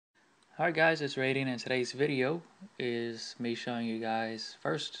Alright guys, it's Radiant and today's video is me showing you guys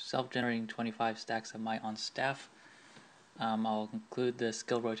first self-generating 25 stacks of might on staff. I'll include the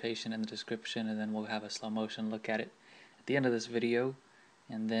skill rotation in the description and then we'll have a slow motion look at it at the end of this video.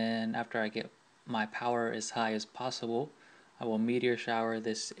 And then after I get my power as high as possible, I will meteor shower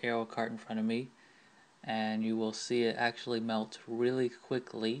this arrow cart in front of me and you will see it actually melt really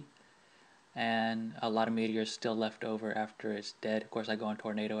quickly. And a lot of meteors still left over after it's dead. Of course, I go on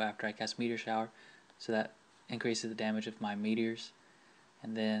tornado after I cast meteor shower, so that increases the damage of my meteors.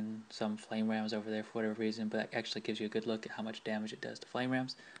 And then some flame rams over there for whatever reason, but that actually gives you a good look at how much damage it does to flame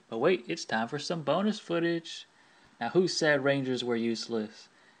rams. But wait, it's time for some bonus footage. Now, who said rangers were useless?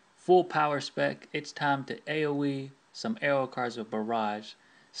 Full power spec, it's time to AoE some arrow cards with barrage,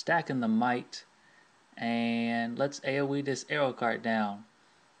 stacking the might, and let's AoE this arrow card down.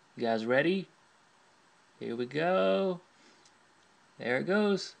 You guys ready? Here we go. There it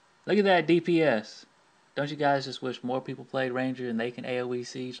goes. Look at that DPS. Don't you guys just wish more people played Ranger and they can AoE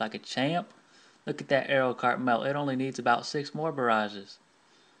siege like a champ? Look at that arrow cart melt. It only needs about 6 more barrages.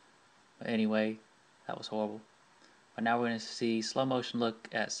 But anyway, that was horrible. But now we're going to see slow motion look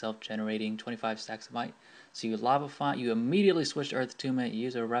at self-generating 25 stacks of might. So you lava font, you immediately switch to Earth Attunement, you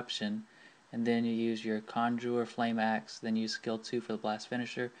use Eruption, and then you use your Conjure Flame Axe, then use skill 2 for the blast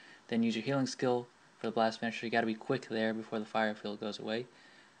finisher, then use your healing skill for the blast finisher. You got to be quick there before the fire field goes away.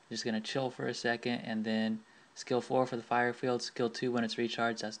 You're just going to chill for a second, and then skill 4 for the fire field, skill 2 when it's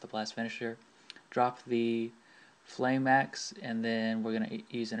recharged, that's the blast finisher. Drop the Flame Axe, and then we're going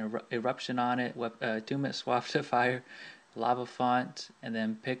to use an Eruption on it, Attunement swap to fire, lava font, and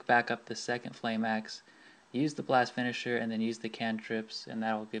then pick back up the second Flame Axe, use the blast finisher, and then use the cantrips, and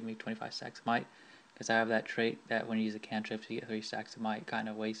that'll give me 25 stacks of might, because I have that trait that when you use the cantrips you get 3 stacks of might, kind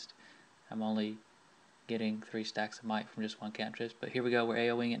of waste. I'm only getting 3 stacks of might from just one cantrip, but here we go, we're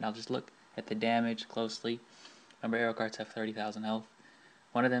AoEing it, and I'll just look at the damage closely. Remember, arrow carts have 30,000 health.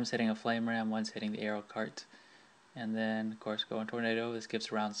 One of them's hitting a flame ram, one's hitting the arrow cart. And then, of course, go on tornado. This gives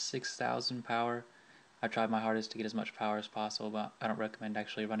around 6,000 power. I tried my hardest to get as much power as possible, but I don't recommend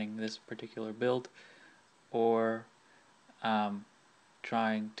actually running this particular build or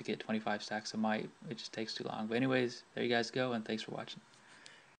trying to get 25 stacks of might. It just takes too long. But anyways, there you guys go, and thanks for watching.